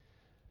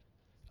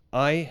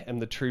I am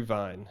the true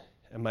vine,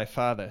 and my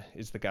Father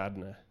is the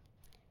gardener.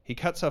 He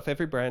cuts off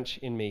every branch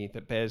in me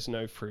that bears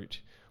no fruit,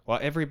 while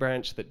every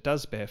branch that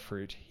does bear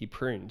fruit he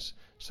prunes,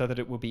 so that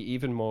it will be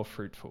even more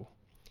fruitful.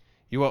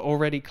 You are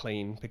already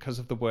clean because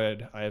of the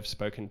word I have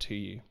spoken to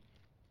you.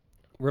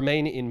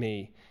 Remain in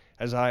me,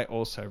 as I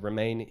also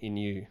remain in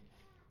you.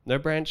 No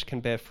branch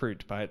can bear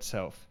fruit by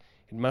itself.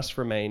 It must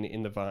remain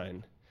in the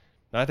vine.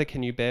 Neither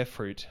can you bear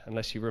fruit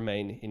unless you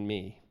remain in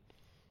me.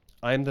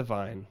 I am the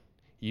vine,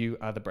 you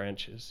are the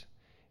branches.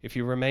 If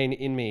you remain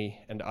in me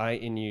and I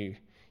in you,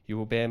 you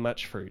will bear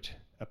much fruit.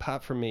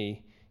 Apart from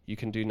me, you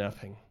can do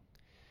nothing.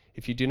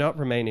 If you do not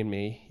remain in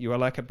me, you are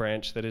like a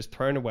branch that is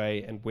thrown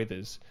away and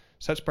withers.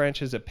 Such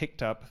branches are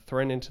picked up,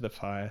 thrown into the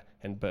fire,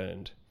 and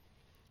burned.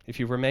 If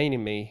you remain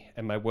in me,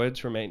 and my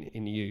words remain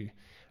in you,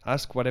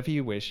 ask whatever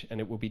you wish, and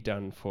it will be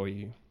done for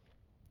you.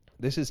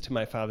 This is to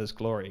my Father's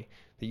glory,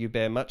 that you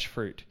bear much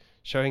fruit,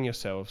 showing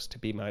yourselves to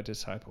be my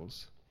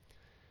disciples.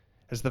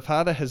 As the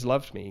Father has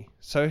loved me,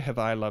 so have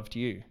I loved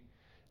you.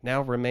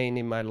 Now remain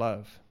in my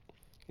love.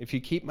 If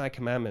you keep my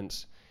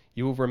commandments,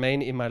 you will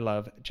remain in my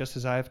love, just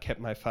as I have kept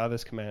my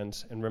Father's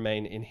commands and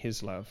remain in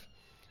his love.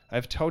 I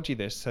have told you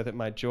this so that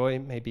my joy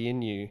may be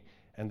in you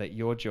and that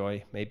your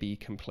joy may be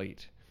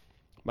complete.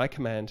 My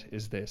command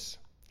is this: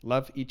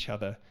 love each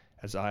other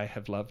as I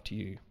have loved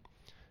you.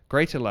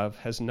 Greater love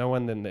has no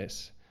one than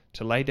this,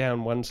 to lay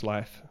down one's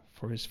life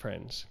for his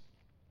friends.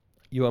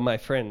 You are my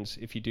friends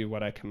if you do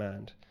what I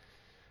command.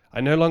 I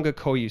no longer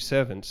call you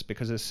servants,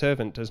 because a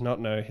servant does not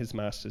know his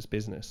master's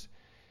business.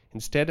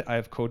 Instead, I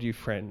have called you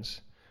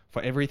friends,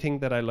 for everything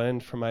that I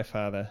learned from my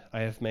Father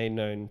I have made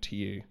known to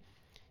you.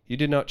 You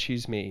did not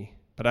choose me,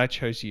 but I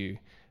chose you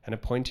and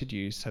appointed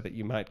you so that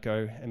you might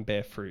go and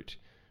bear fruit,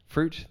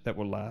 fruit that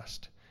will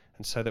last,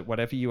 and so that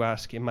whatever you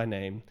ask in my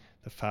name,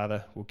 the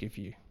Father will give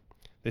you.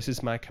 This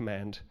is my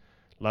command: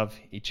 love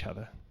each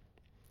other.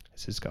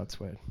 This is God's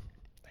word.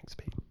 Thanks,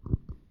 Pete.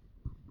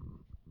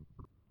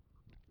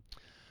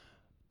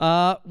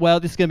 Well,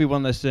 this is going to be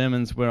one of those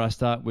sermons where I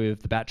start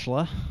with The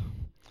Bachelor.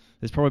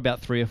 There's probably about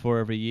 3 or 4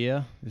 every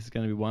year. This is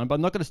going to be one, but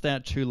I'm not going to stay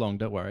out too long,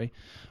 don't worry.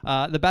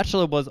 The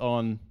Bachelor was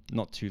on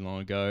not too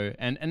long ago,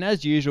 and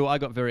as usual, I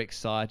got very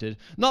excited,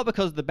 not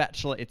because of The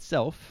Bachelor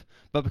itself,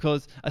 but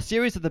because a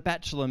series of The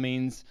Bachelor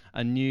means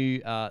a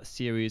new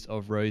series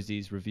of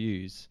Rosie's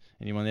reviews.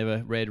 Anyone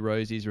ever read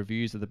Rosie's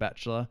reviews of The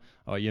Bachelor?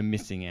 Oh, you're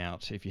missing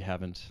out if you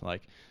haven't.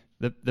 Like,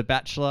 The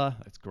Bachelor,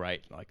 it's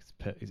great. Like,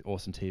 it's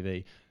awesome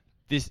TV.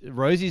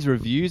 Rosie's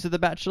reviews of The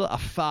Bachelor are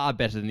far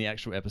better than the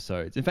actual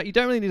episodes. In fact, you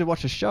don't really need to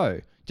watch a show.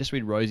 Just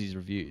read Rosie's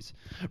reviews.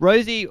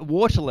 Rosie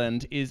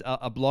Waterland is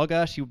a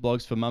blogger. She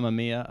blogs for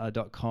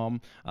mamamia.com.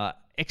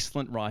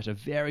 Excellent writer,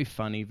 very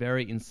funny,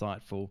 very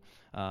insightful.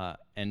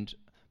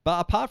 But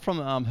apart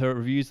from her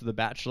reviews of The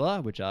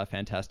Bachelor, which are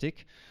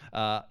fantastic,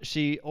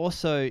 she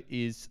also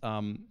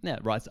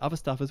writes other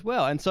stuff as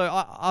well. And so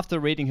after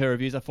reading her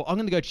reviews, I thought, I'm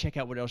going to go check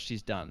out what else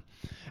she's done.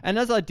 And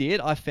as I did,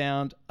 I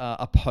found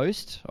a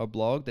post or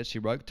blog that she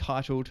wrote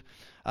titled,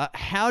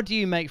 How Do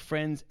You Make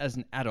Friends as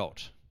an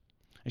Adult?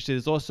 Actually,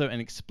 there's also an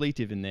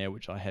expletive in there,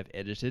 which I have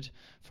edited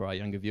for our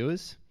younger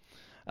viewers.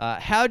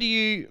 How do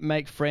you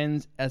make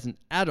friends as an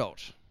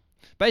adult?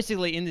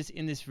 Basically, in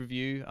this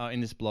review, in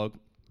this blog,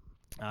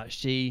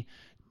 she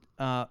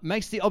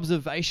makes the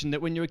observation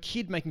that when you're a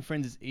kid, making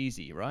friends is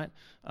easy, right?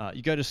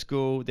 You go to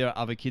school, there are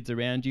other kids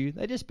around you,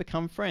 they just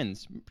become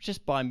friends,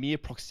 just by mere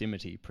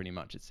proximity, pretty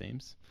much, it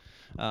seems.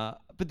 But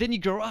then you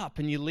grow up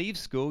and you leave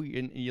school,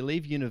 you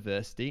leave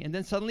university, and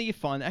then suddenly you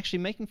find that actually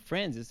making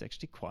friends is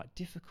actually quite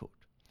difficult.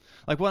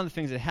 Like, one of the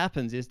things that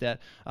happens is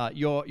that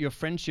your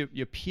friendship,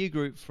 your peer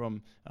group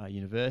from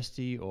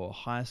university or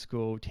high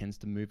school tends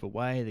to move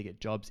away, they get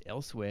jobs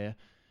elsewhere.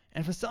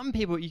 And for some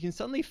people, you can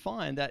suddenly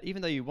find that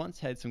even though you once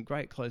had some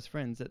great close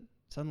friends, that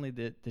suddenly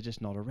they're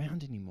just not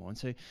around anymore. And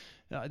so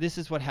this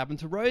is what happened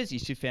to Rosie.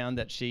 She found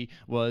that she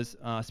was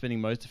spending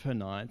most of her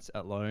nights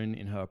alone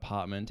in her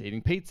apartment,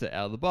 eating pizza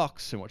out of the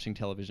box and watching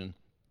television,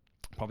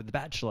 probably The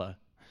Bachelor.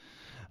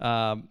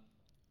 And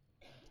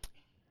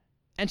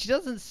she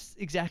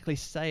doesn't exactly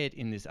say it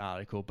in this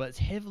article, but it's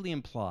heavily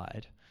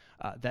implied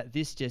that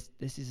this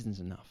isn't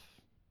enough.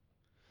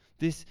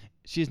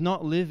 She's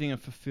not living a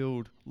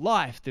fulfilled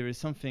life. There is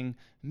something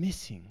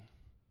missing.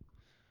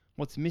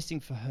 What's missing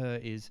for her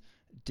is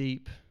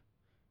deep,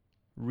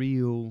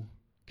 real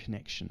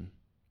connection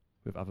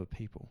with other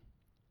people.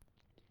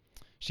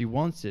 She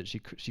wants it,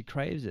 she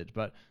craves it,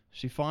 but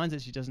she finds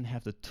that she doesn't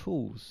have the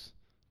tools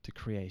to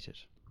create it.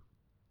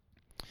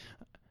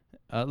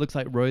 It looks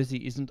like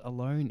Rosie isn't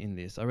alone in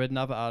this. I read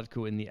another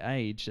article in The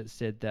Age that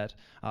said that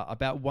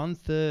about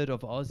 1/3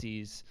 of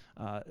Aussies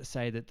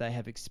say that they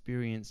have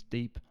experienced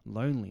deep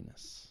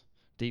loneliness,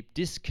 deep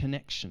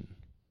disconnection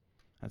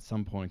at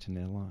some point in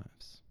their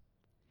lives.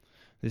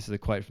 This is a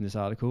quote from this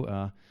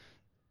article.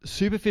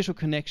 Superficial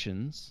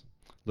connections,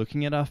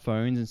 looking at our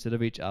phones instead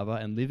of each other,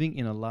 and living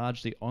in a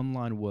largely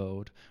online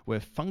world where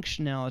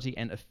functionality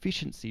and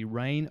efficiency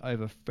reign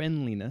over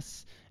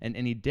friendliness and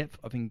any depth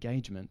of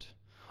engagement,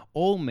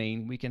 all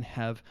mean we can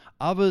have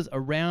others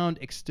around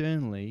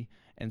externally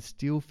and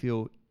still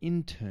feel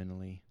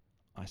internally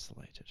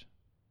isolated.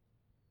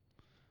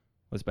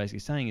 What it's basically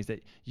saying is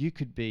that you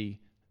could be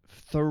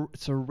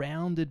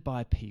surrounded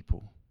by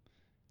people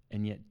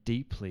and yet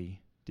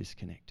deeply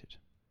disconnected.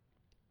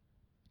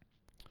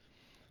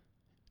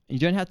 You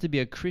don't have to be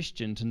a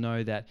Christian to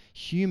know that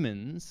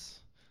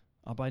humans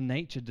are by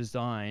nature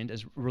designed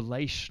as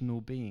relational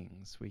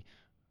beings.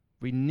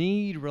 We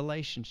need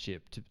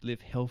relationship to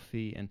live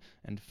healthy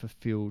and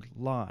fulfilled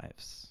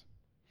lives.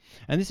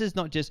 And this is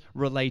not just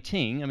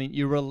relating. I mean,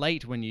 you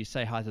relate when you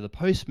say hi to the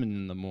postman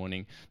in the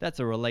morning. That's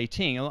a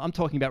relating. I'm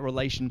talking about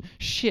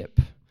relationship,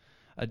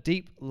 a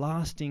deep,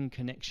 lasting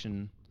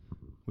connection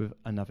with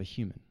another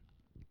human.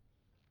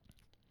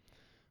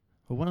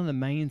 But one of the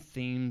main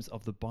themes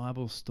of the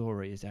Bible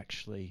story is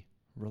actually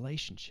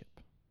relationship.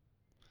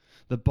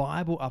 The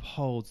Bible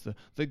upholds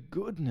the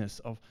goodness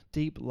of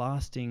deep,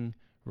 lasting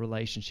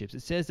relationships.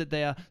 It says that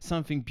they are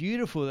something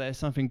beautiful, they are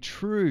something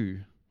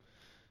true.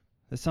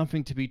 There's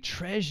something to be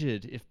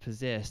treasured if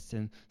possessed,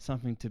 and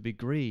something to be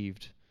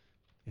grieved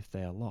if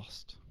they are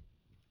lost.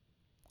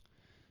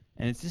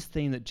 And it's this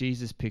theme that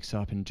Jesus picks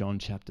up in John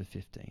chapter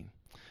 15.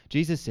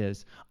 Jesus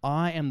says,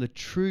 "I am the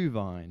true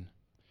vine.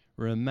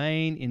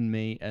 Remain in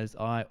me as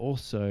I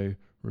also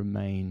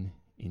remain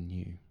in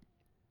you."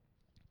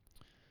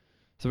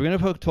 So we're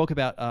going to talk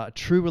about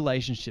true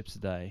relationships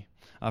today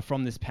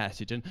from this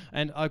passage. And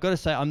I've got to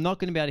say, I'm not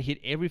going to be able to hit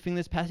everything in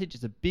this passage.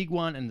 It's a big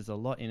one and there's a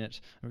lot in it.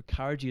 I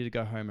encourage you to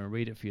go home and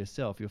read it for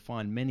yourself. You'll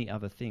find many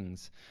other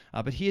things.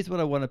 But here's what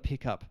I want to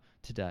pick up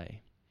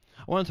today.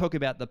 I want to talk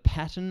about the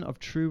pattern of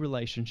true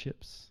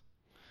relationships,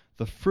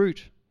 the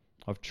fruit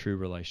of true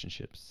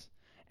relationships,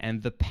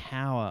 and the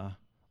power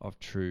of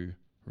true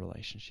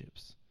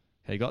relationships.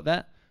 Okay, you got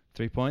that?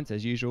 3 points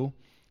as usual.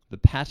 The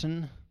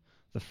pattern,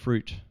 the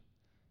fruit,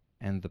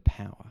 and the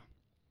power.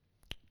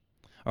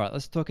 All right,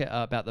 let's talk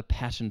about the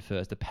pattern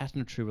first, the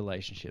pattern of true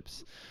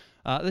relationships.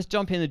 Let's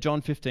jump into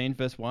John 15,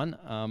 verse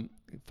 1.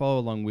 Follow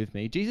along with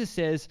me. Jesus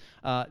says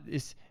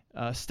this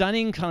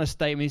stunning kind of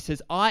statement. He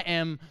says, "I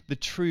am the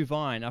true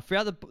vine."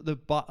 Throughout the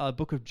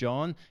book of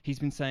John, he's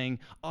been saying,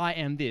 "I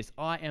am this.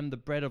 I am the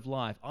bread of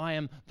life. I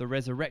am the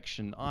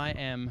resurrection. I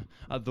am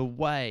the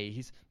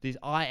way." These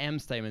 "I am"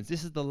 statements.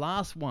 This is the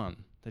last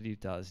one that he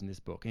does in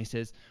this book. And he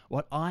says,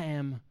 "What I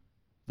am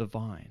the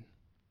vine."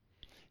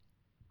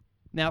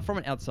 Now, from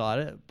an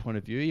outsider point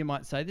of view, you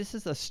might say, this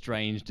is a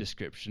strange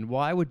description.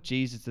 Why would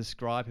Jesus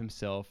describe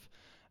himself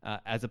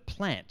as a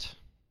plant?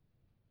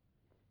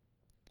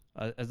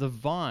 As a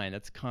vine?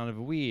 That's kind of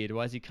weird.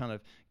 Why is he kind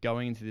of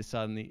going into this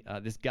suddenly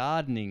this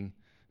gardening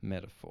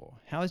metaphor?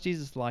 How is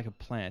Jesus like a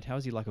plant? How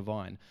is he like a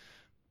vine?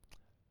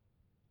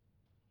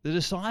 The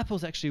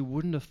disciples actually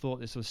wouldn't have thought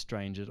this was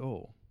strange at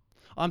all.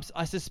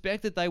 I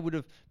suspect that they would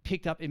have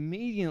picked up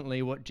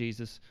immediately what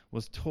Jesus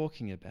was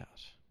talking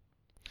about.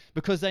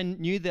 Because they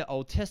knew their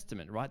Old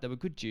Testament, right? They were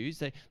good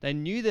Jews. They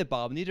knew their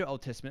Bible, knew their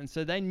Old Testament. And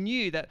so they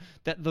knew that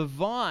the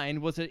vine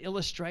was an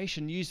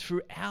illustration used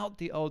throughout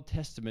the Old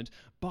Testament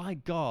by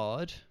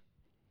God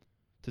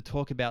to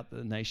talk about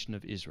the nation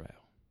of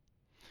Israel.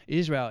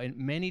 Israel,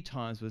 in many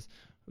times,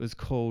 was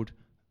called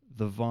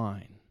the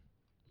vine.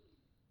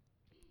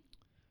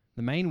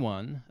 The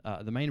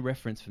main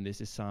reference from this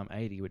is Psalm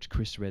 80, which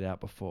Chris read out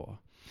before.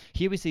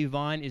 Here we see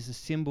vine is a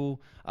symbol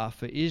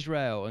for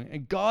Israel.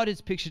 And God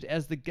is pictured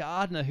as the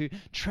gardener who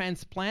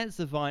transplants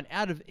the vine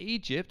out of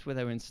Egypt, where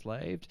they were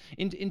enslaved,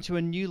 into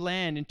a new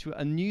land, into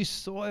a new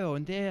soil.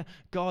 And there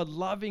God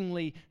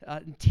lovingly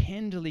and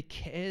tenderly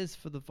cares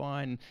for the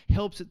vine,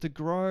 helps it to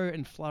grow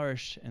and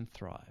flourish and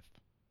thrive.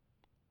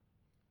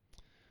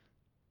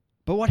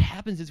 But what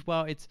happens is,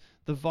 while it's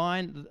the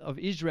vine of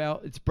Israel,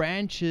 its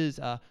branches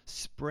are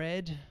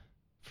spread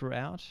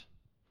throughout.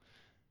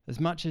 As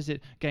much as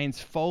it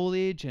gains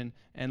foliage and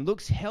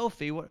looks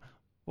healthy, what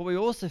we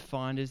also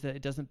find is that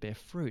it doesn't bear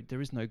fruit.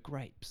 There is no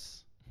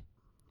grapes.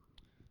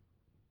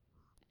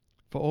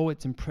 For all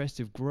its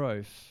impressive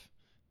growth,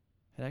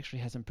 it actually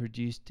hasn't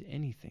produced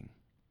anything.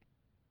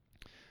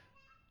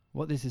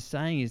 What this is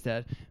saying is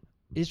that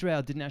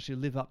Israel didn't actually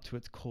live up to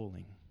its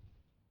calling.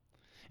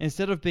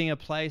 Instead of being a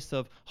place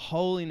of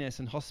holiness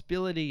and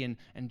hospitality and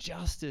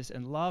justice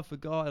and love for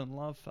God and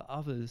love for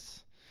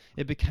others,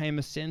 it became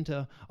a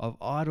center of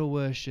idol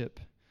worship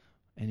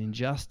and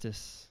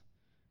injustice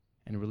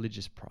and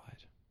religious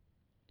pride.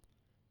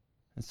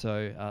 And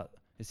so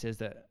it says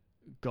that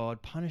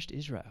God punished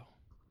Israel.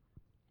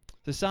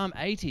 So Psalm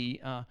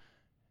 80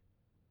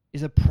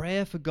 is a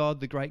prayer for God,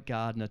 the great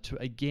gardener, to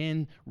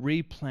again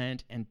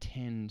replant and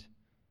tend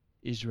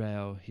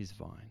Israel, his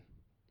vine.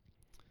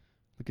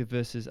 Look at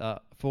verses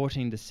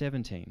 14 to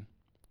 17.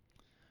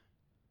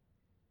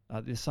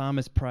 The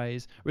psalmist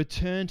prays,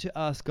 "Return to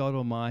us, God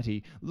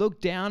Almighty.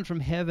 Look down from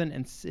heaven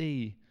and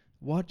see.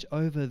 Watch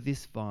over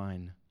this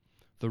vine,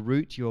 the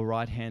root your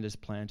right hand has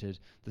planted,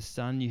 the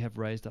son you have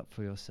raised up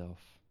for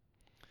yourself.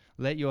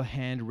 Let your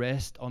hand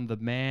rest on the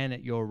man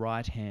at your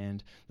right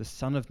hand, the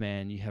Son of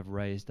Man you have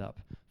raised up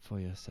for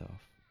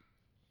yourself."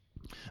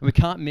 And we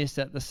can't miss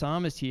that the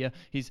psalmist here,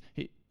 he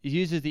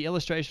uses the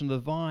illustration of the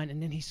vine,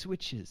 and then he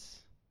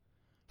switches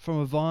from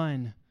a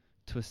vine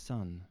to a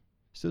son.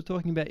 Still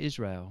talking about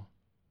Israel.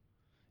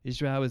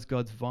 Israel is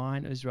God's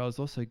vine. Israel is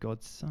also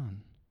God's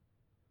son.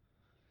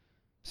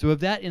 So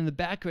with that in the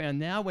background,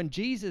 now when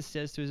Jesus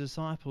says to his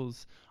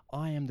disciples,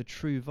 I am the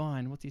true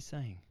vine, what's he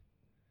saying?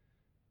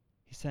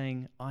 He's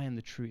saying, I am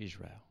the true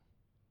Israel.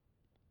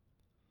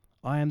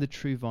 I am the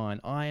true vine.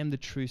 I am the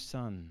true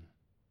son.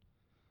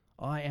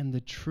 I am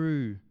the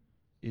true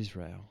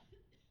Israel.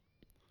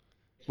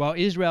 While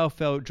Israel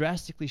fell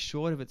drastically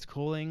short of its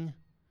calling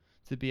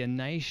to be a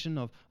nation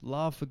of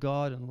love for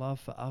God and love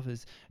for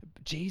others,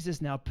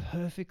 Jesus now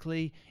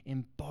perfectly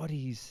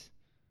embodies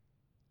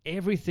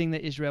everything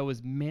that Israel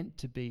was meant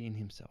to be in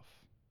himself.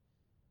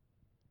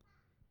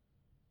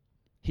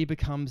 He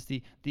becomes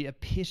the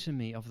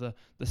epitome of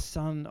the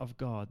Son of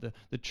God,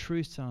 the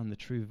true Son, the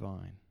true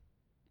vine.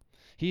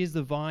 He is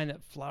the vine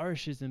that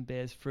flourishes and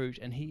bears fruit,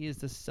 and he is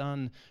the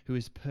Son who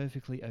is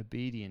perfectly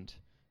obedient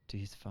to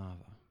his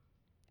Father.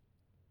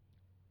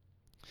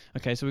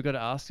 Okay, so we've got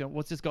to ask,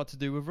 what's this got to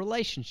do with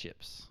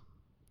relationships?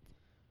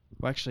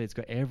 Well, actually, it's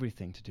got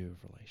everything to do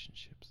with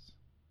relationships.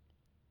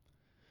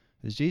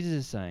 As Jesus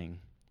is saying,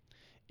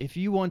 if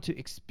you want to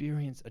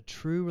experience a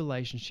true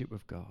relationship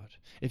with God,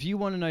 if you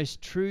want to know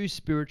true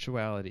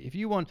spirituality, if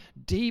you want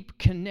deep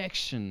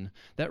connection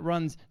that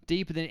runs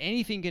deeper than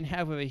anything you can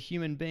have with a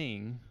human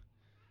being,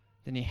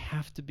 then you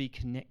have to be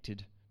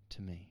connected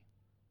to me.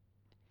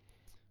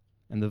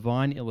 And the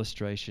vine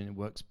illustration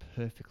works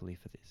perfectly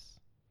for this.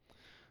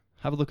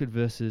 Have a look at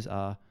verse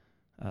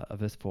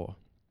 4.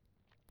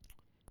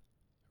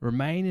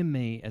 Remain in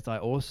me as I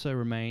also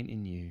remain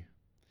in you.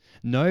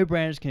 No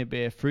branch can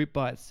bear fruit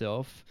by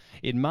itself.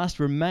 It must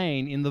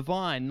remain in the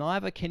vine.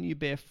 Neither can you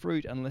bear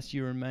fruit unless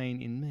you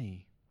remain in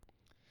me.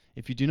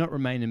 If you do not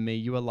remain in me,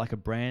 you are like a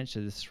branch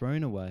that is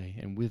thrown away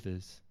and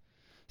withers.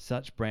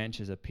 Such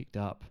branches are picked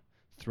up,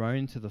 thrown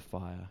into the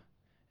fire,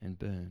 and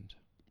burned.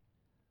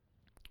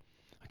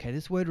 Okay,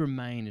 this word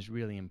remain is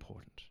really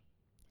important.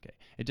 Okay,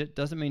 it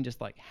doesn't mean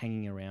just like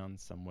hanging around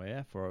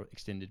somewhere for an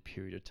extended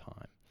period of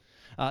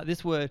time.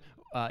 This word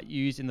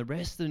used in the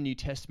rest of the New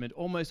Testament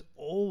almost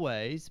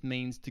always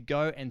means to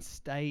go and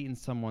stay in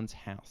someone's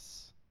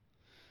house.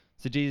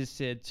 So Jesus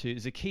said to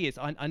Zacchaeus,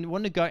 I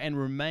want to go and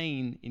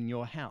remain in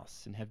your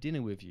house and have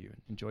dinner with you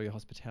and enjoy your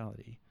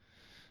hospitality.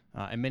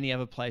 And many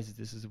other places,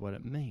 this is what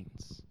it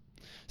means.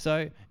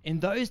 So in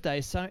those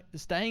days,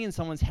 staying in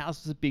someone's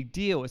house was a big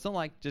deal. It's not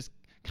like just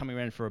coming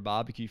around for a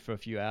barbecue for a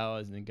few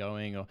hours and then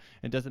going, or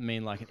it doesn't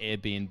mean like an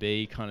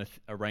Airbnb kind of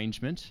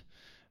arrangement.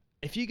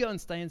 If you go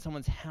and stay in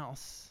someone's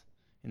house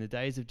in the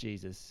days of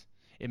Jesus,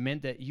 it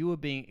meant that you were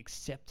being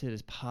accepted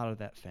as part of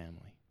that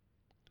family.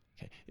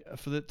 Okay,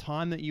 for the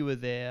time that you were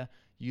there,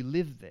 you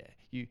lived there.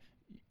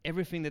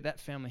 Everything that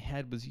family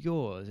had was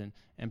yours, and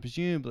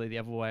presumably the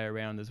other way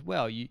around as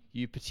well.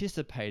 You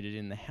participated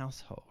in the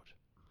household.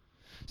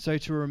 So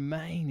to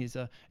remain it's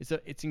an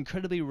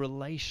incredibly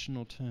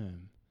relational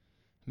term.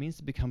 It means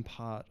to become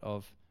part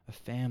of a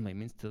family. It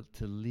means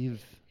to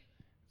live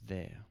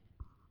there.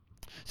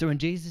 So when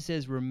Jesus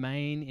says,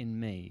 remain in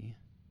me,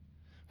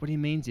 what he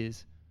means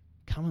is,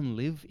 come and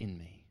live in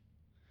me.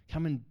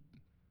 Come and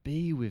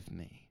be with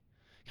me.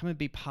 Come and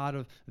be part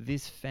of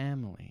this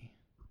family.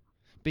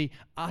 Be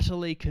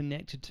utterly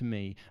connected to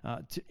me.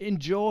 To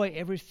enjoy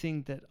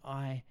everything that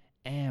I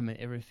am and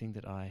everything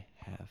that I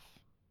have.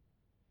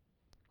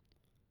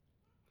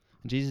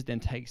 And Jesus then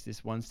takes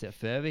this one step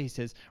further. He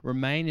says,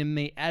 remain in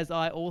me as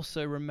I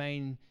also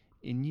remain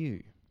in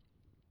you.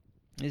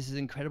 This is an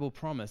incredible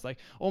promise. Like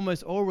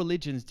almost all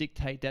religions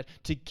dictate that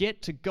to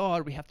get to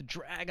God, we have to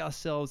drag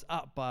ourselves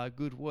up by our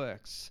good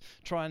works,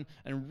 try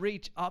and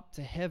reach up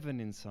to heaven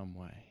in some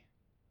way.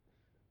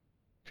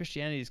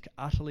 Christianity is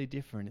utterly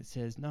different. It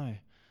says, no,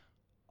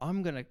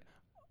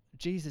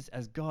 Jesus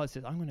as God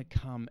says, I'm going to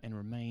come and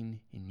remain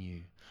in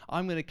you.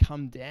 I'm going to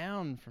come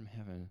down from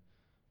heaven.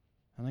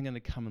 And I'm going to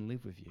come and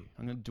live with you.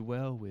 I'm going to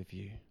dwell with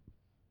you.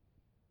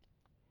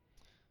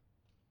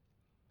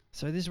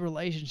 So this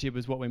relationship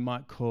is what we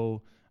might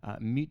call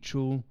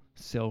mutual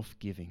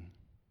self-giving.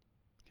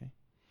 Okay?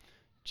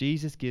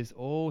 Jesus gives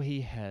all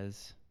he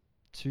has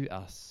to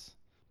us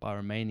by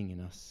remaining in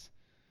us.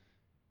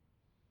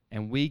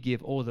 And we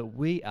give all that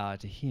we are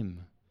to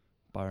him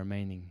by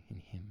remaining in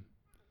him.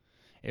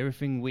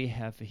 Everything we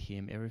have for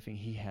him, everything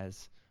he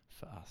has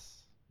for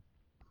us.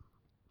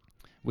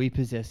 We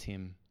possess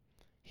him.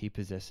 He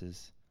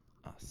possesses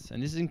us.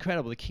 And this is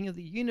incredible. The King of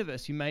the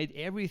universe who made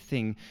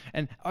everything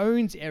and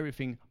owns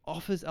everything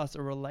offers us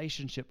a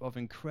relationship of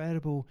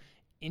incredible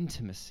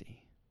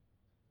intimacy.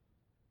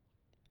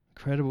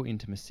 Incredible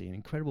intimacy, an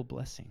incredible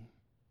blessing.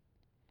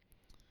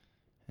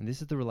 And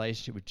this is the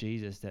relationship with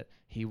Jesus that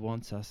he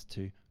wants us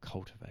to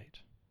cultivate.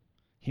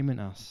 Him and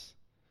us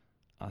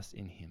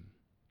in him.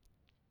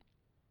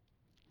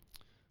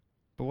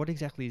 But what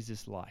exactly is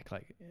this like?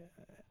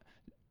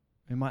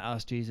 We might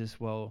ask Jesus,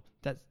 well,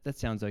 that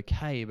sounds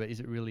okay, but is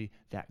it really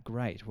that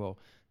great? Well,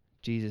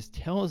 Jesus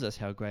tells us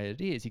how great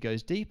it is. He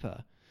goes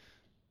deeper.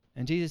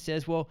 And Jesus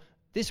says, well,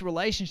 this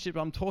relationship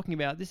I'm talking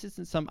about, this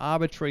isn't some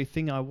arbitrary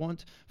thing I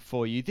want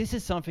for you. This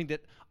is something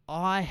that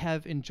I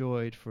have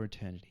enjoyed for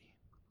eternity.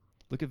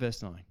 Look at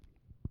verse 9.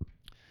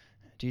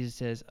 Jesus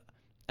says,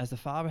 as the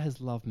Father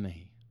has loved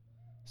me,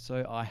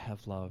 so I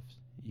have loved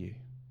you.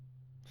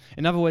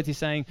 In other words, he's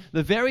saying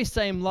the very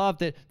same love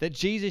that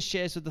Jesus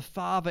shares with the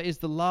Father is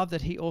the love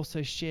that he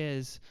also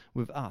shares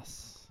with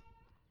us.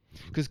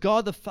 Because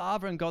God the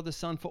Father and God the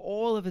Son for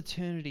all of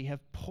eternity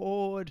have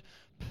poured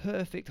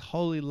perfect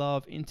holy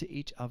love into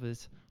each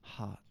other's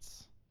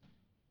hearts.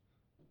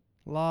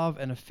 Love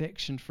and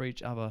affection for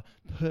each other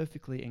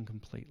perfectly and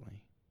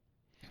completely.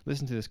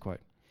 Listen to this quote.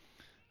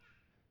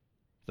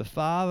 The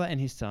Father and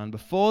his Son,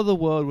 before the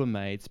world were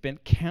made,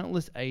 spent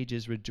countless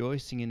ages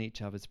rejoicing in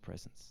each other's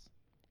presence.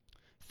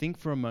 Think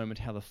for a moment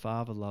how the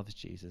Father loves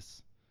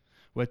Jesus.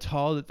 We're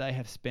told that they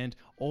have spent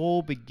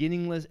all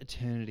beginningless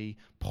eternity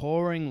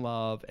pouring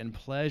love and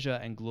pleasure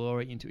and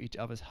glory into each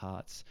other's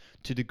hearts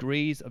to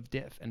degrees of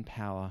depth and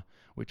power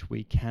which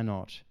we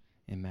cannot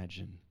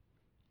imagine.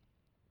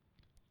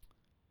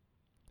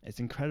 It's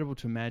incredible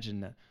to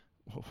imagine that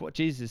what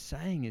Jesus is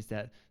saying is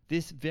that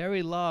this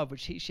very love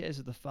which he shares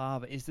with the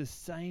Father is the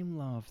same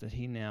love that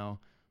he now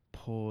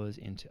pours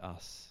into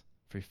us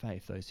through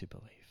faith, those who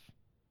believe.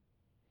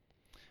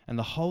 And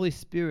the Holy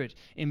Spirit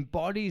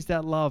embodies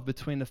that love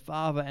between the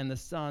Father and the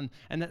Son,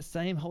 and that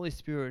same Holy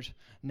Spirit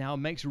now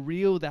makes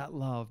real that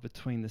love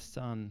between the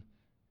Son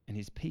and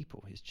his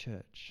people, his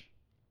church.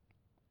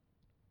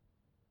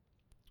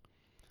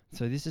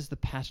 So this is the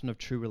pattern of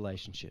true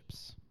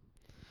relationships.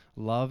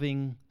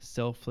 Loving,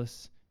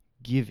 selfless,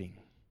 giving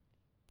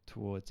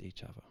towards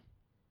each other.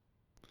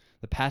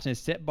 The pattern is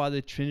set by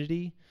the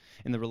Trinity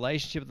in the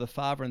relationship of the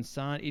Father and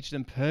Son, each of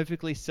them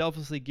perfectly,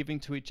 selflessly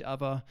giving to each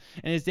other,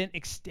 and is then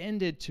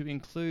extended to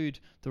include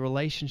the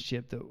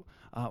relationship that,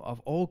 of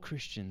all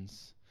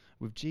Christians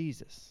with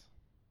Jesus.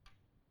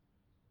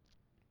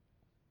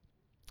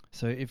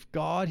 So if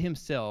God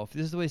himself,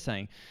 this is what he's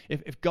saying,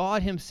 if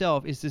God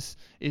himself is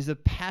the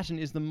pattern,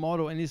 is the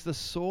model, and is the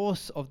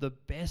source of the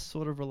best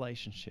sort of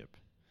relationship,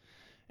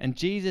 and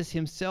Jesus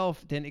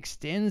himself then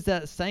extends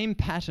that same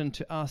pattern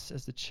to us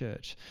as the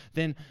church,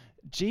 then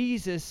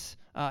Jesus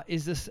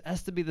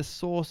has to be the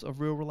source of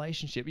real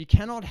relationship. You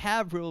cannot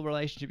have real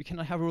relationship, you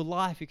cannot have real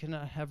life, you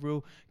cannot have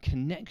real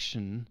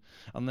connection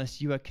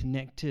unless you are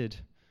connected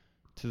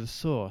to the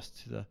source,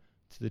 to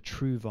the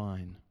true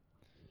vine,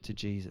 to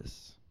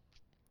Jesus.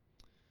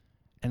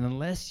 And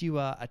unless you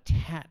are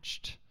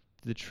attached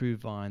to the true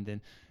vine,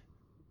 then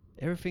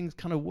everything's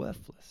kind of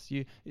worthless.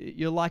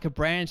 You're like a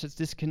branch that's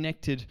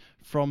disconnected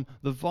from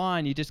the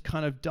vine. You just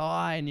kind of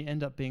die and you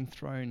end up being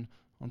thrown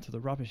onto the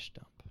rubbish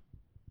dump.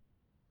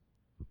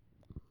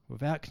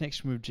 Without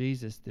connection with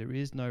Jesus, there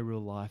is no real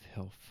life,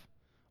 health,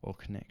 or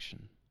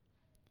connection.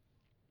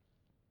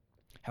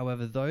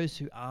 However, those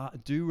who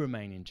do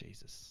remain in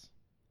Jesus,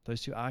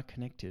 those who are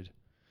connected,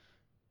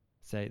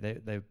 say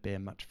they bear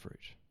much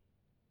fruit.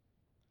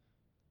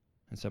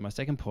 And so my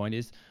second point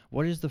is,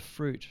 what is the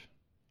fruit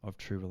of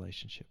true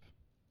relationship?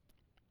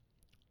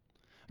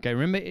 Okay,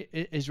 remember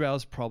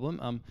Israel's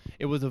problem?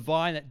 It was a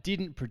vine that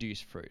didn't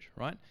produce fruit,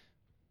 right?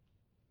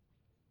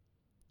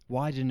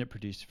 Why didn't it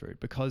produce fruit?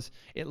 Because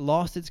it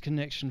lost its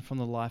connection from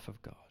the life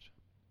of God.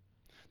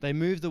 They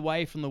moved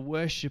away from the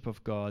worship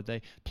of God.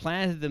 They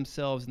planted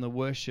themselves in the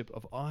worship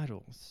of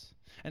idols.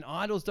 And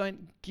idols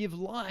don't give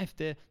life.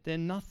 They're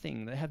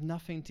nothing. They have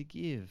nothing to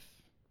give.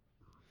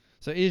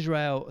 So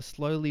Israel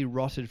slowly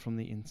rotted from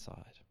the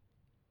inside.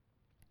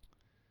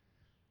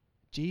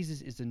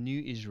 Jesus is the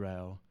new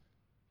Israel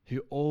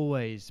who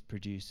always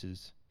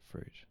produces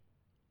fruit.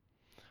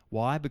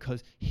 Why?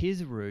 Because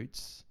his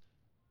roots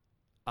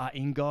are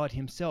in God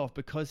himself,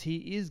 because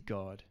he is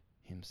God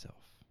himself.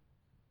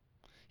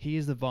 He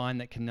is the vine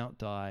that cannot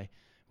die,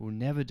 will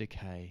never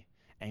decay,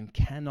 and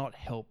cannot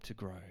help to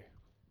grow.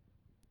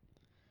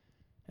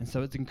 And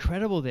so it's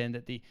incredible then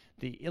that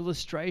the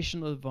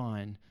illustration of the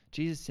vine,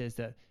 Jesus says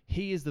that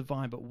he is the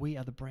vine, but we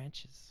are the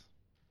branches.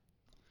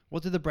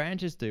 What do the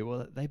branches do?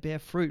 Well, they bear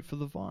fruit for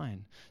the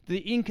vine.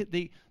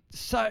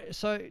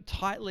 So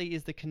tightly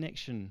is the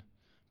connection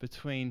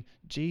between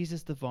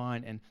Jesus the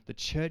vine and the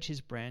church,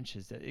 his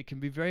branches, that it can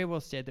be very well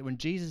said that when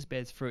Jesus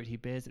bears fruit, he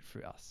bears it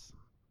through us.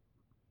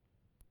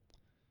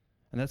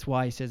 And that's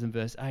why he says in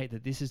verse 8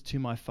 that this is to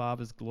my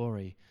Father's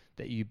glory,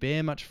 that you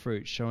bear much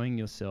fruit, showing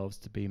yourselves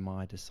to be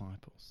my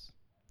disciples.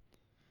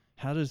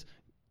 How does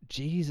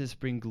Jesus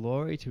bring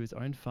glory to his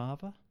own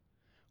Father?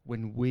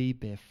 When we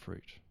bear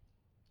fruit.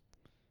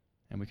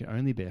 And we can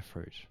only bear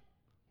fruit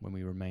when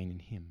we remain in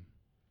him.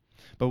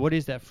 But what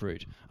is that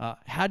fruit?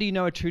 How do you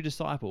know a true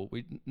disciple?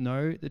 We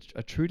know that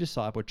a true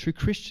disciple, a true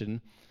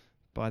Christian,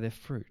 by their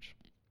fruit.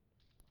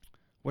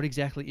 What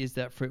exactly is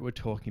that fruit we're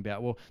talking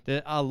about? Well,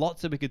 there are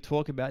lots that we could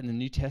talk about in the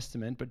New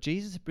Testament, but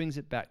Jesus brings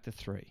it back to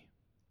 3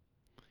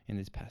 in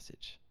this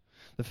passage.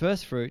 The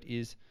first fruit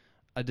is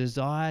a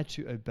desire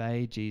to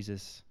obey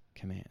Jesus'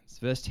 commands.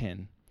 Verse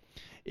 10,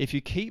 if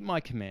you keep my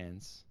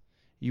commands,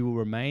 you will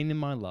remain in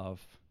my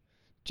love,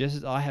 just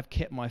as I have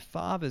kept my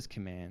Father's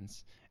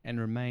commands and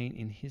remain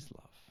in his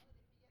love.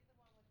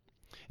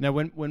 Now,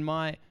 when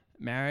my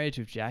marriage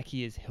with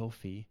Jackie is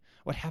healthy,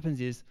 what happens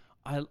is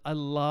I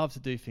love to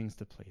do things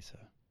to please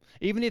her.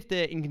 Even if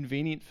they're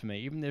inconvenient for me,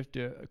 even if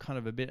they're kind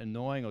of a bit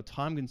annoying or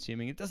time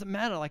consuming, it doesn't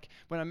matter. Like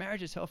when our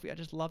marriage is healthy, I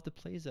just love to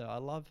please her. I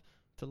love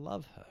to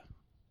love her.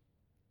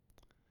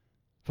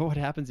 But what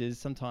happens is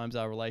sometimes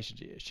our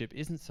relationship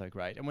isn't so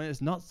great. And when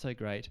it's not so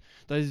great,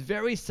 those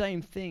very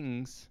same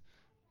things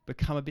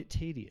become a bit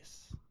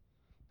tedious,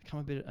 become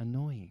a bit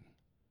annoying.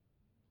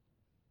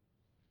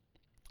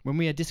 When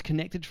we are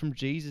disconnected from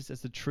Jesus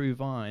as the true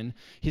vine,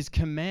 his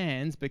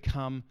commands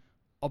become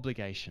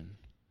obligation.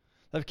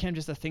 They become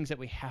just the things that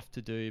we have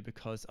to do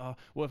because,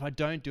 if I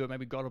don't do it,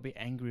 maybe God will be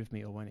angry with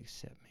me or won't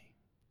accept me.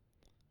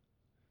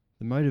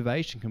 The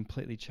motivation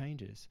completely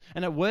changes.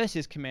 And at worst,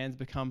 his commands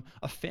become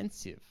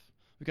offensive.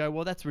 We go,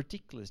 well, that's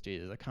ridiculous,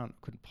 Jesus. I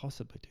couldn't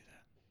possibly do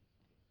that.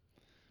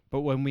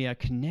 But when we are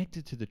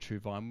connected to the true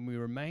vine, when we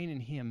remain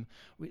in him,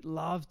 we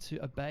love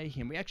to obey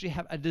him. We actually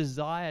have a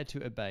desire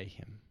to obey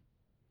him.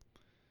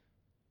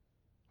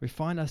 We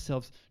find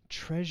ourselves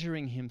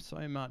treasuring him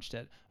so much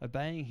that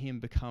obeying him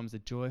becomes a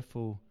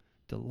joyful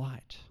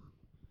delight.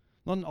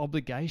 Not an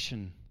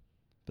obligation,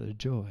 but a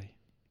joy.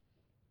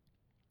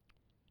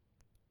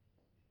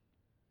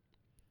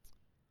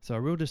 So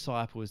a real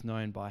disciple is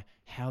known by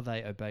how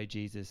they obey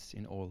Jesus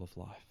in all of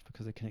life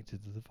because they're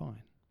connected to the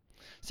vine.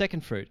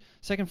 Second fruit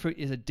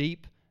is a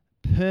deep,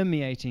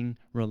 permeating,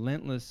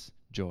 relentless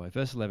joy.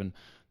 Verse 11,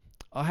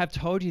 I have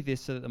told you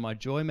this so that my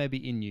joy may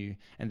be in you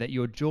and that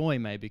your joy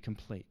may be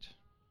complete.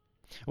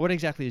 What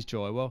exactly is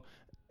joy? Well,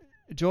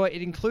 joy,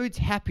 it includes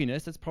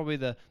happiness. That's probably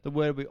the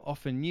word we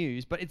often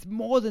use, but it's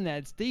more than that.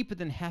 It's deeper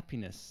than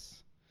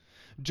happiness.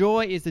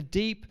 Joy is a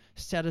deep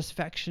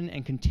satisfaction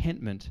and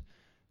contentment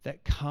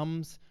that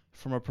comes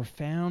from a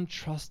profound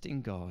trust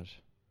in God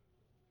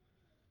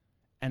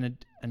and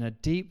a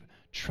deep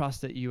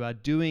trust that you are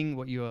doing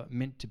what you are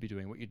meant to be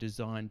doing, what you're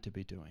designed to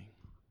be doing.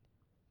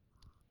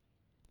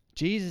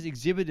 Jesus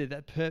exhibited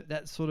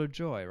that sort of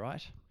joy,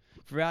 right?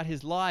 Throughout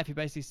his life, he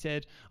basically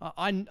said,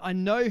 I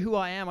know who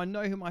I am, I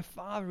know who my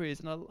Father is,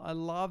 and I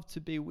love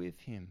to be with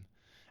him.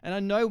 And I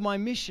know my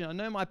mission, I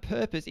know my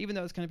purpose, even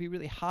though it's going to be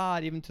really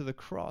hard, even to the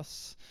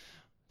cross.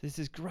 There's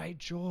this great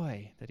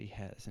joy that he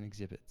has and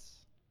exhibits.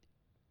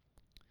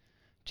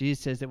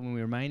 Jesus says that when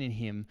we remain in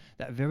him,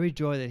 that very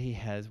joy that he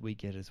has, we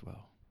get as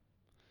well.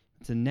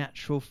 It's a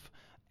natural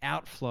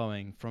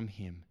outflowing from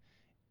him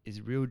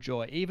is real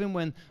joy. Even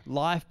when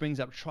life brings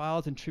up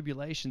trials and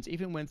tribulations,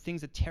 even when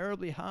things are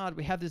terribly hard,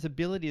 we have this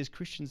ability as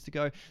Christians to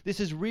go, this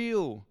is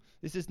real.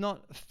 This is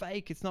not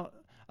fake. It's not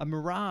a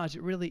mirage.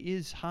 It really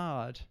is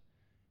hard.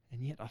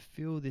 And yet I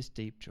feel this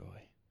deep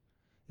joy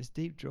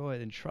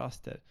and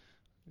trust that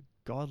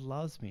God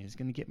loves me. He's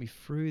going to get me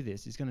through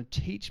this. He's going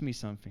to teach me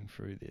something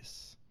through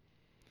this.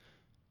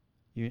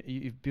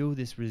 You build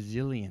this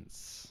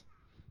resilience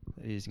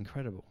that is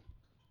incredible.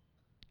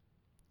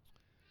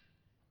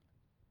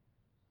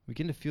 We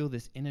begin to feel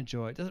this inner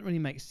joy. It doesn't really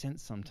make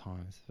sense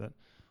sometimes, but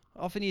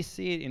often you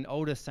see it in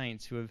older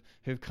saints who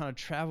have kind of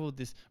traveled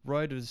this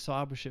road of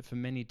discipleship for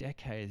many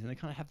decades, and they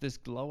kind of have this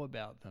glow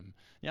about them.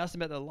 You ask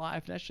them about their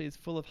life, and actually it's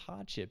full of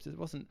hardships. It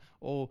wasn't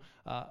all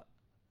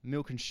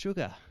milk and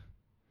sugar.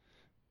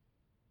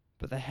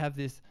 But they have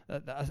this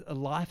a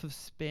life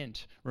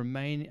spent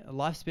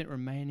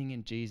remaining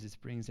in Jesus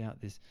brings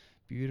out this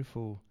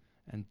beautiful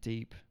and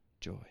deep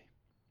joy.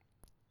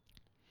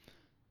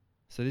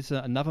 So this is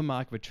another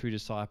mark of a true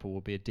disciple will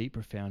be a deep,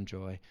 profound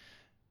joy.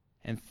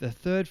 And the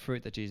third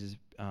fruit that Jesus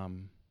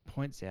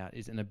points out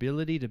is an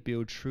ability to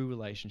build true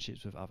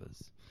relationships with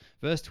others.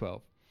 Verse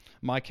 12,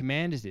 my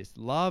command is this,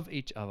 love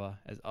each other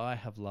as I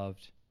have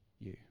loved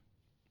you.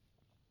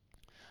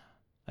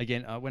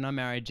 Again, when I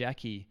married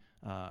Jackie,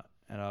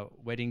 at our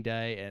wedding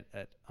day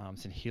at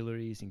St.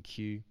 Hilary's in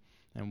Kew,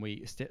 and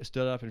we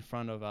stood up in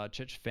front of our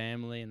church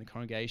family and the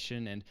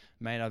congregation and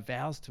made our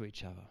vows to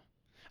each other.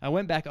 I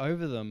went back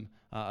over them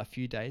a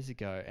few days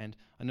ago, and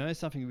I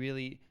noticed something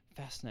really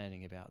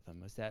fascinating about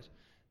them, is that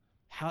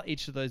how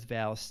each of those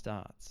vows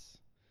starts.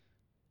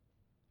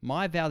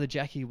 My vow to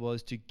Jackie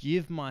was to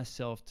give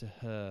myself to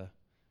her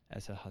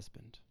as her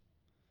husband.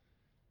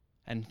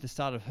 And the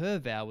start of her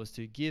vow was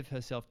to give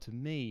herself to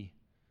me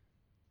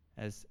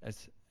as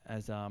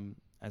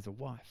a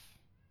wife.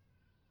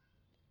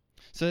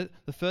 So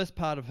the first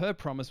part of her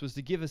promise was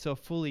to give herself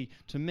fully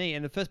to me,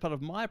 and the first part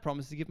of my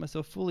promise is to give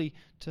myself fully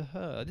to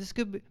her. This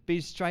could be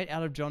straight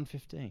out of John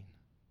 15.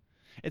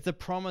 It's a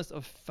promise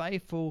of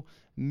faithful,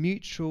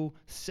 mutual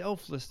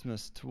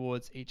selflessness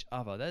towards each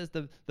other. That is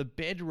the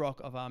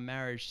bedrock of our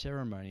marriage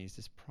ceremony, is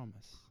this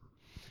promise.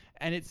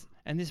 And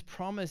this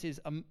promise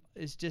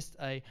is just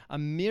a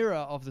mirror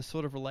of the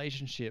sort of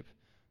relationship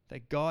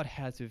that God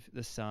has with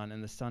the Son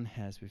and the Son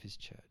has with his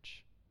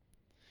church.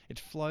 It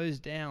flows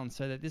down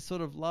so that this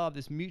sort of love,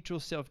 this mutual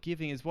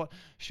self-giving is what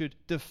should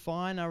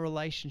define our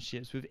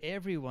relationships with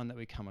everyone that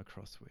we come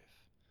across with.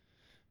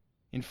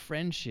 In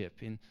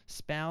friendship, in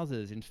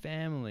spouses, in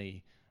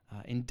family,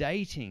 in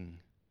dating,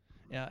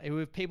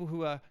 with people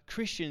who are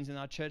Christians in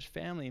our church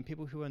family and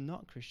people who are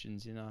not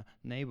Christians in our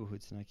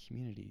neighborhoods and our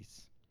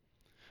communities.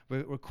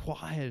 We're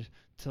required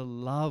to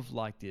love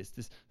like this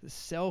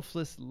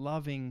selfless,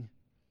 loving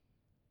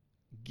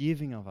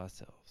giving of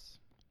ourselves.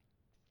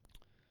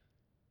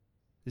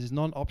 This is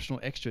not an optional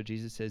extra.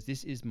 Jesus says,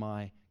 this is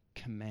my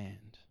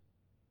command.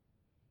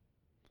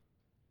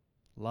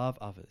 Love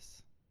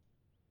others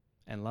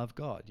and love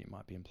God, it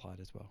might be implied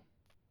as well.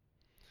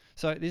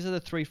 So these are the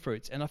three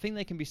fruits, and I think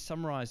they can be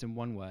summarized in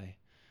one way.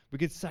 We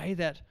could say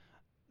that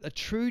a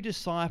true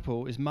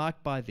disciple is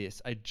marked by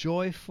this: a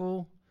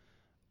joyful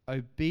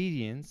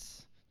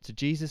obedience to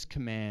Jesus'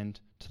 command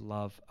to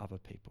love other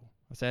people.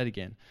 I'll say it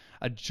again.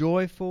 A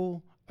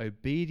joyful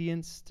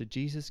obedience to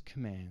Jesus'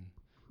 command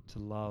to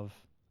love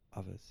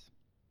others.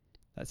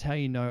 That's how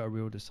you know a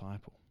real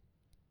disciple.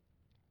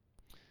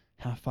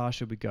 How far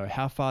should we go?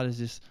 How far does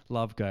this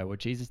love go? Well,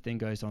 Jesus then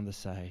goes on to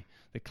say,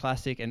 the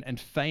classic and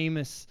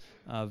famous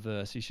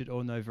verse you should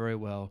all know very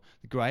well: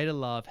 the greater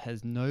love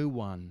has no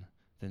one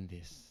than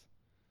this,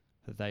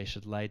 that they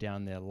should lay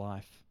down their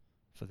life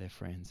for their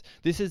friends.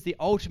 This is the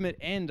ultimate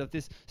end of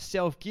this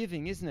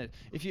self-giving, isn't it?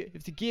 If you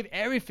give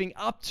everything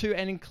up to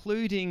and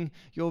including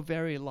your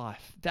very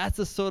life, that's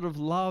the sort of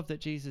love that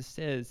Jesus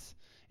says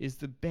is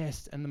the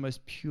best and the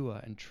most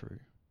pure and true.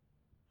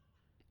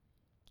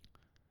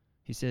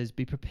 He says,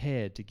 be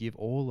prepared to give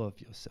all of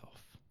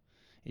yourself,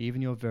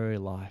 even your very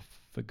life,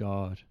 for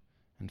God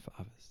and for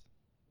others.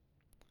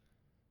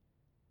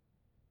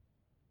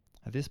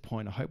 At this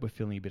point, I hope we're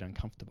feeling a bit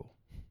uncomfortable,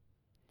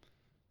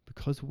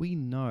 because we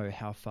know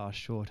how far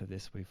short of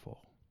this we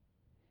fall.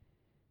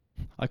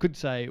 I could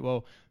say,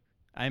 well,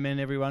 amen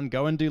everyone,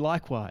 go and do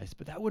likewise.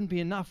 But that wouldn't be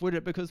enough, would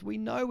it? Because we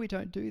know we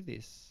don't do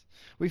this.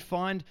 We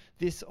find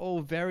this all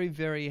very,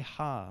 very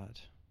hard.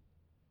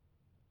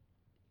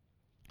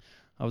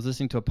 I was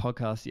listening to a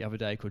podcast the other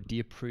day called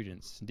Dear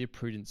Prudence. Dear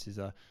Prudence is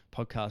a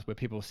podcast where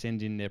people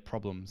send in their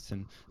problems,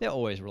 and they're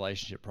always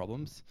relationship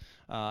problems.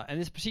 And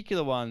this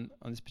particular one,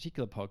 on this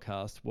particular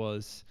podcast,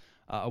 was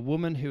a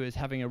woman who is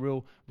having a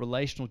real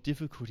relational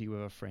difficulty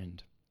with a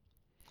friend.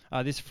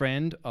 This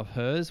friend of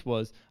hers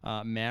was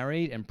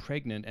married and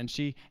pregnant, and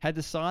she had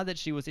decided that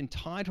she was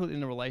entitled in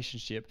the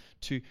relationship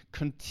to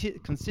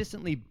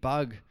consistently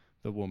bug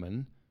the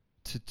woman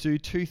to do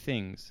two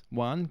things.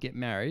 One, get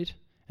married,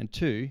 and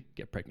two,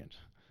 get pregnant.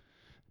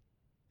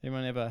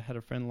 Anyone ever had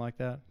a friend like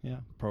that? Yeah,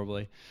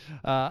 probably.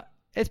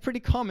 It's pretty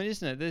common,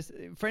 isn't it? There's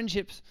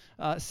friendships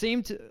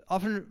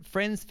often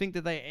friends think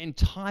that they're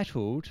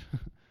entitled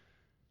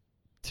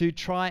to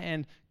try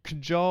and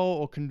cajole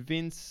or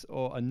convince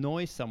or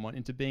annoy someone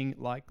into being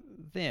like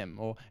them,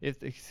 or if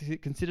they're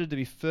considered to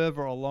be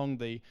further along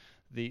the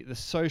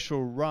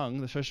social rung,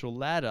 the social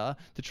ladder,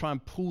 to try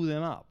and pull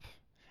them up.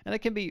 And it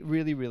can be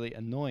really, really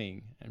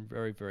annoying and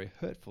very, very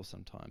hurtful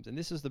sometimes. And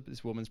this is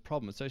this woman's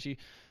problem. So she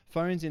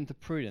phones into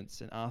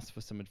Prudence and asks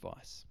for some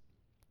advice.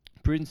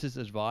 Prudence's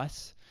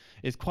advice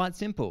is quite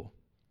simple: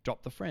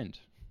 drop the friend.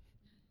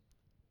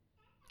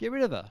 Get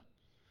rid of her.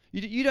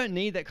 You don't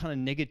need that kind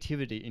of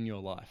negativity in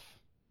your life.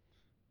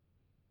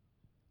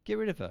 Get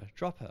rid of her.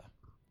 Drop her.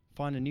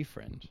 Find a new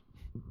friend.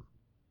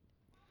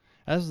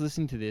 As I was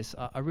listening to this,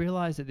 I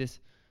realized that this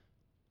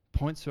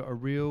points to a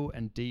real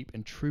and deep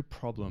and true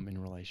problem in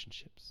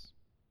relationships.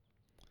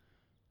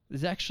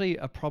 There's actually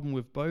a problem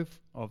with both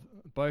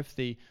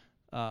the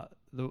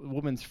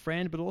woman's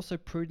friend, but also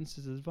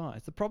Prudence's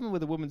advice. The problem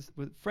with the woman's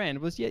friend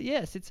was,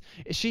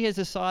 she has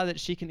decided that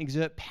she can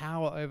exert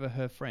power over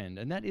her friend,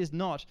 and that is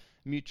not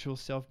mutual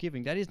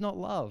self-giving. That is not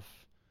love.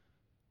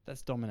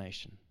 That's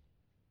domination.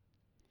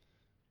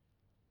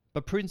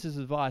 But Prudence's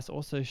advice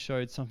also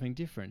showed something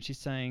different. She's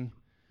saying,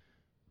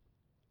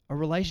 a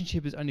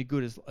relationship is only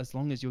good as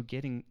long as you're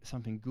getting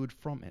something good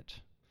from it.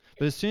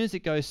 But as soon as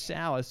it goes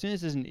sour, as soon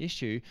as there's an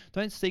issue,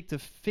 don't seek to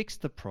fix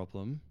the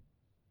problem.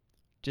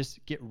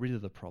 Just get rid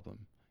of the problem.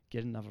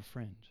 Get another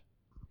friend.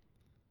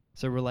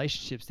 So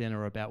relationships then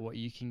are about what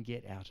you can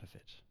get out of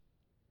it.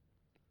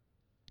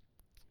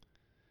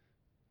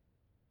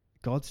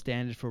 God's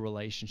standard for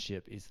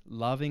relationship is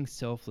loving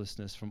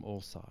selflessness from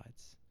all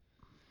sides.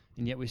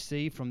 And yet we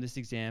see from this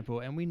example,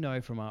 and we know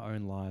from our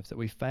own lives, that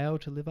we fail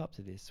to live up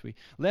to this. We,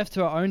 left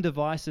to our own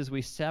devices,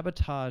 we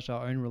sabotage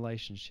our own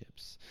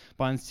relationships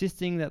by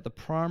insisting that the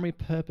primary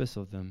purpose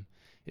of them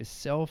is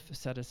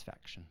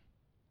self-satisfaction.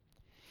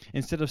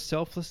 Instead of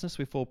selflessness,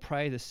 we fall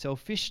prey to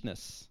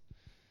selfishness.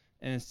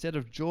 And instead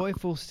of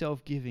joyful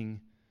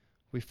self-giving,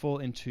 we fall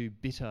into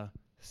bitter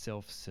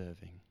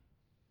self-serving.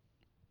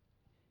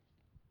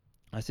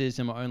 I see this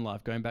in my own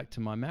life, going back to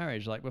my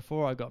marriage. Like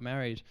before I got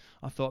married,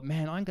 I thought,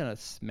 man, I'm going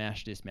to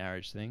smash this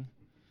marriage thing.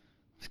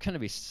 It's going to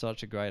be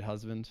such a great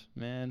husband,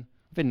 man.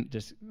 I've been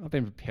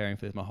preparing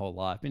for this my whole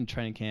life. Been in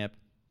training camp,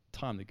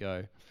 time to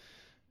go.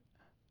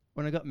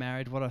 When I got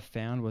married, what I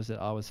found was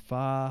that I was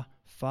far,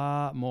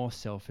 far more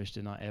selfish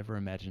than I ever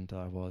imagined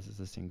I was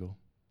as a single.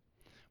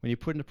 When you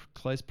put in a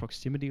close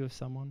proximity with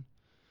someone,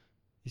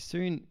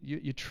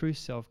 your true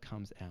self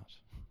comes out.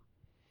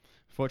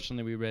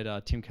 Fortunately, we read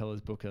Tim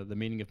Keller's book, The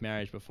Meaning of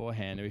Marriage,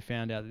 beforehand, and we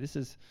found out that this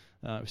is...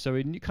 so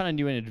we kind of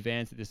knew in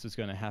advance that this was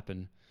going to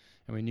happen.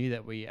 And we knew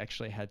that we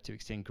actually had to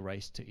extend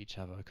grace to each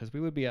other, because we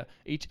would be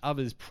each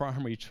other's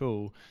primary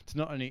tool to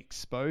not only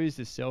expose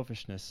this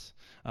selfishness,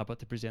 but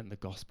to present the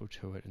gospel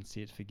to it and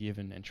see it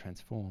forgiven and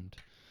transformed.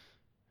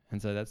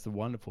 And so that's the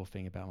wonderful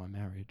thing about my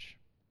marriage.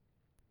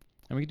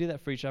 And we can do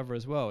that for each other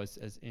as well,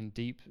 as in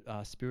deep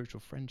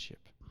spiritual friendship,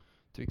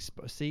 to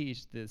see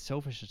the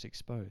selfishness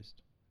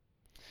exposed.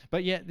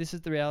 But yet, this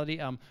is the reality.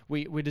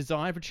 We're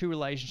designed for true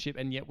relationship,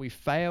 and yet we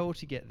fail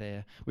to get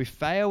there. We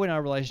fail in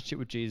our relationship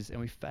with Jesus, and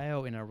we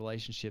fail in our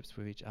relationships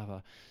with each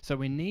other. So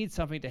we need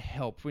something to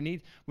help.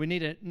 We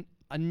need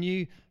a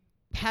new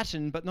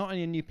pattern, but not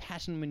only a new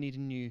pattern, we need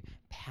a new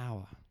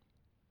power.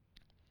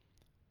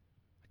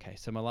 Okay,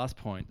 so my last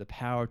point, the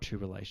power of true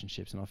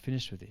relationships, and I'll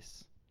finish with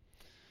this.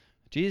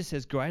 Jesus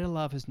says, greater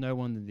love has no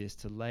one than this,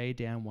 to lay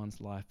down one's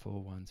life for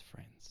one's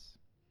friends.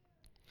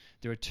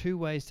 There are two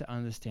ways to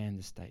understand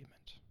this statement.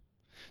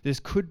 This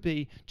could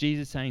be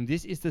Jesus saying,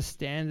 this is the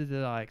standard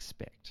that I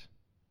expect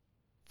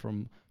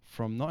from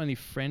not only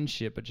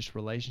friendship, but just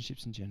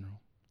relationships in general.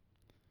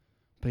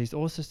 But he's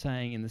also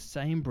saying in the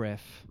same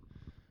breath,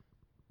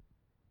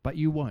 but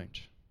you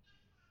won't.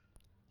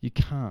 You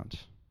can't.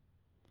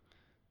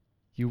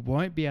 You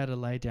won't be able to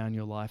lay down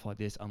your life like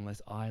this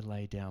unless I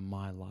lay down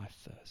my life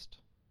first.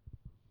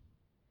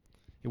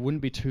 It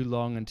wouldn't be too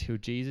long until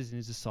Jesus and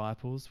his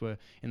disciples were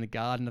in the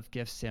Garden of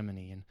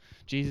Gethsemane, and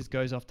Jesus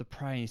goes off to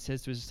pray, and he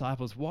says to his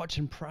disciples, watch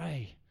and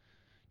pray.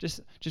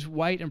 Just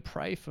wait and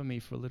pray for me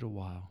for a little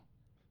while.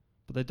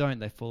 But they don't,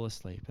 they fall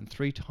asleep, and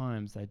 3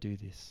 times they do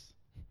this.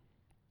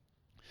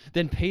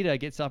 Then Peter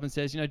gets up and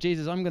says,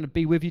 Jesus, I'm going to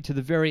be with you to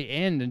the very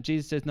end. And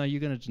Jesus says, no,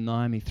 you're going to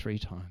deny me 3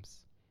 times.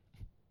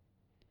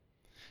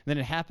 And then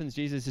it happens,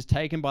 Jesus is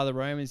taken by the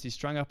Romans, he's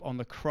strung up on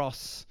the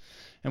cross.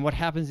 And what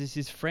happens is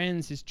his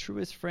friends, his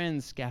truest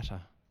friends,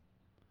 scatter.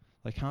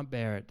 They can't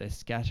bear it. They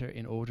scatter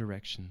in all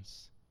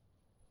directions.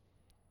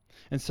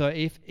 And so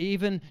if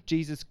even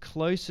Jesus'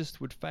 closest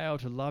would fail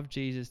to love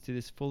Jesus to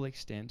this full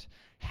extent,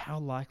 how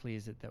likely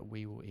is it that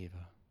we will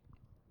either?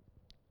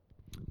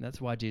 And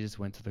that's why Jesus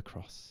went to the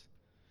cross.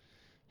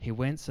 He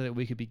went so that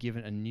we could be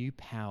given a new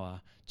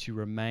power to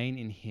remain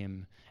in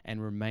him and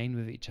remain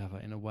with each other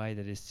in a way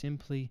that is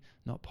simply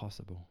not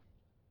possible.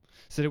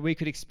 So that we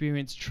could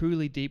experience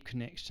truly deep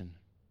connection.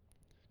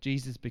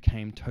 Jesus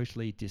became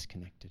totally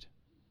disconnected.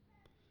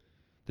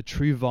 The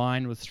true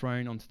vine was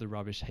thrown onto the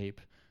rubbish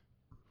heap.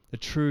 The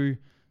true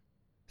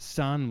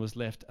son was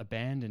left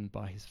abandoned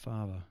by his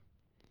father.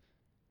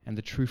 And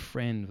the true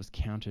friend was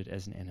counted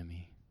as an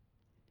enemy.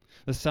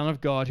 The Son of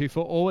God, who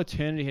for all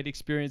eternity had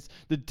experienced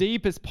the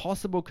deepest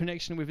possible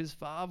connection with his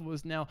Father,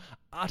 was now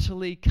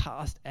utterly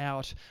cast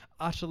out,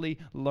 utterly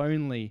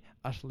lonely,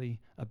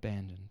 utterly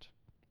abandoned.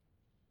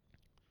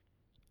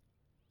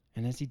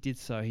 And as he did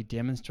so, he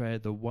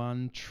demonstrated the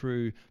one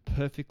true,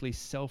 perfectly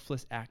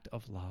selfless act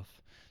of love,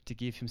 to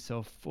give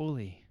himself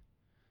fully,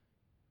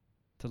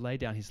 to lay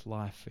down his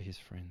life for his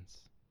friends.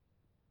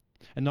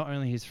 And not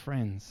only his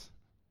friends,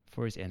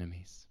 for his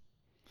enemies.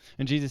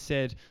 And Jesus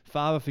said,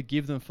 Father,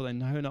 forgive them, for they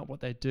know not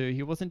what they do.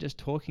 He wasn't just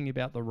talking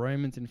about the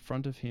Romans in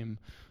front of him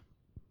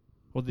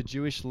or the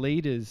Jewish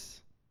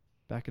leaders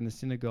back in the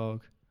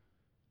synagogue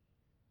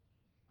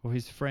or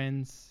his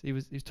friends. He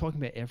was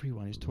talking about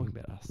everyone. He was talking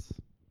about us.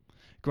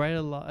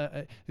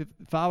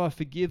 Father,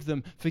 forgive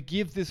them.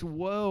 Forgive this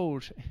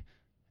world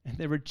and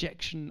their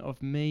rejection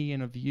of me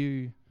and of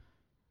you.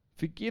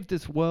 Forgive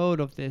this world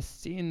of their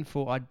sin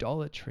for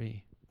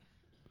idolatry.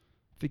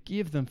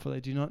 Forgive them, for they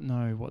do not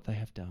know what they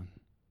have done.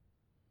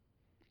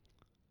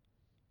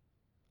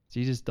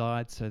 Jesus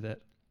died so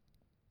that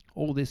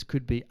all this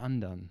could be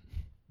undone.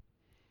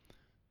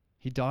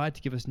 He died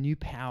to give us new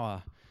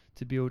power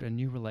to build a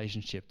new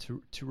relationship,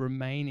 to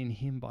remain in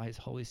him by his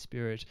Holy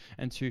Spirit,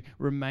 and to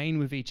remain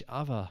with each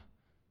other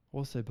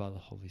also by the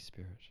Holy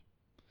Spirit.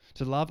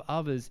 To love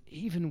others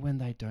even when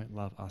they don't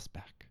love us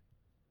back.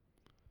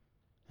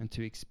 And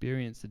to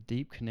experience a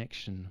deep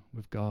connection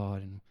with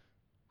God and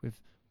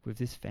with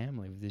this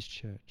family, with this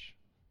church.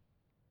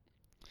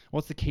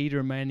 What's the key to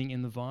remaining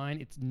in the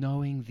vine? It's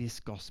knowing this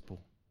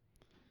gospel.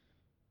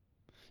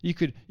 You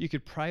could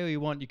pray all you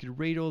want. You could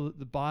read all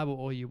the Bible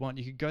all you want.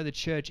 You could go to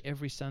church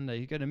every Sunday.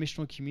 You could go to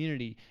missional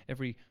community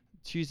every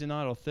Tuesday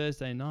night or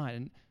Thursday night.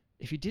 And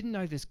if you didn't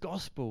know this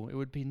gospel, it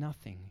would be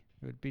nothing.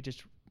 It would be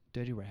just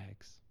dirty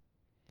rags.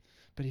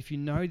 But if you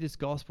know this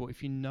gospel,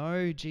 if you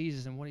know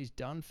Jesus and what he's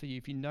done for you,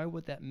 if you know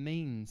what that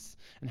means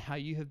and how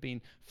you have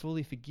been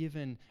fully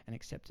forgiven and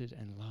accepted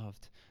and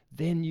loved,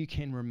 then you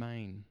can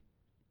remain.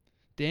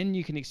 Then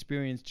you can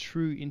experience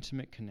true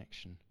intimate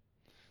connection.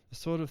 The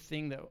sort of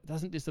thing that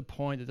doesn't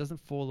disappoint, that doesn't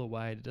fall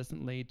away, that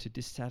doesn't lead to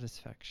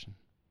dissatisfaction.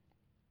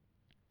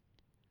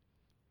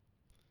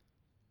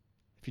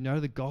 If you know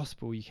the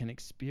gospel, you can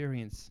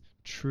experience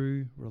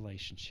true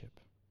relationship.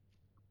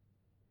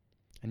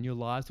 And your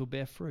lives will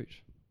bear fruit.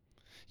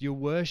 You'll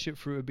worship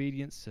through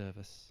obedient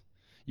service.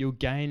 You'll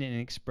gain an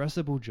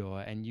inexpressible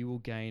joy, and you will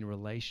gain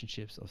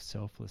relationships of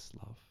selfless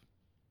love.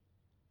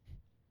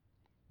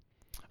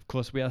 Of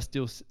course, we are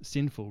still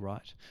sinful,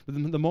 right? But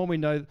the more we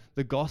know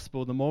the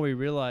gospel, the more we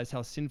realize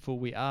how sinful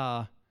we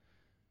are,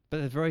 But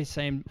at the very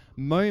same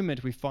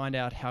moment, we find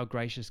out how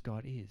gracious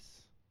God is.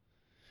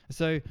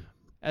 So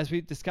as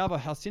we discover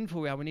how sinful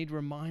we are, we need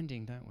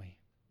reminding, don't we?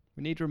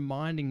 We need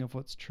reminding of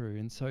what's true.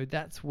 And so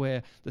that's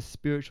where the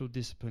spiritual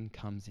discipline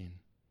comes in.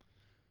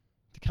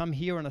 To come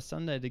here on a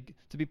Sunday,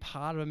 to be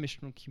part of a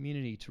missional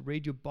community, to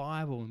read your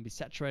Bible and be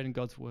saturated in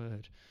God's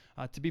word,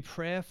 to be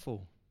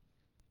prayerful,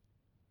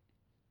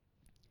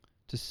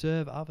 to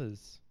serve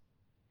others,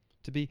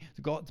 to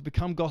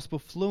become gospel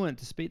fluent,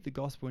 to speak the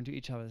gospel into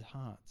each other's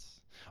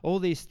hearts. All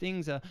these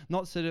things are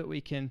not so that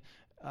we can,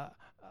 are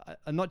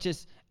not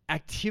just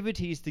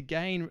activities to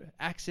gain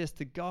access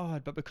to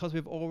God, but because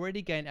we've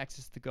already gained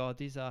access to God,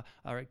 these are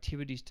our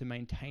activities to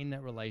maintain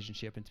that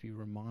relationship and to be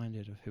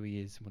reminded of who he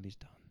is and what he's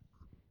done.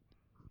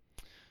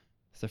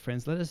 So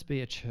friends, let us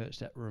be a church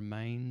that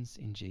remains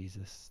in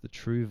Jesus, the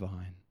true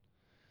vine,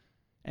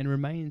 and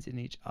remains in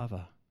each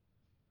other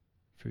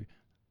through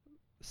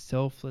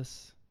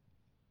selfless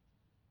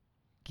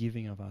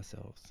giving of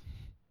ourselves.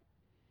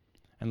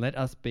 And let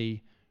us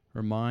be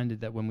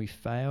reminded that when we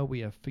fail,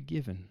 we are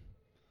forgiven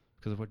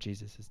because of what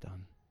Jesus has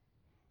done.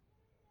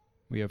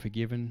 We are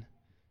forgiven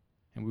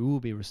and we will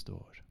be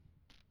restored.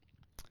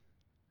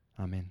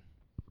 Amen.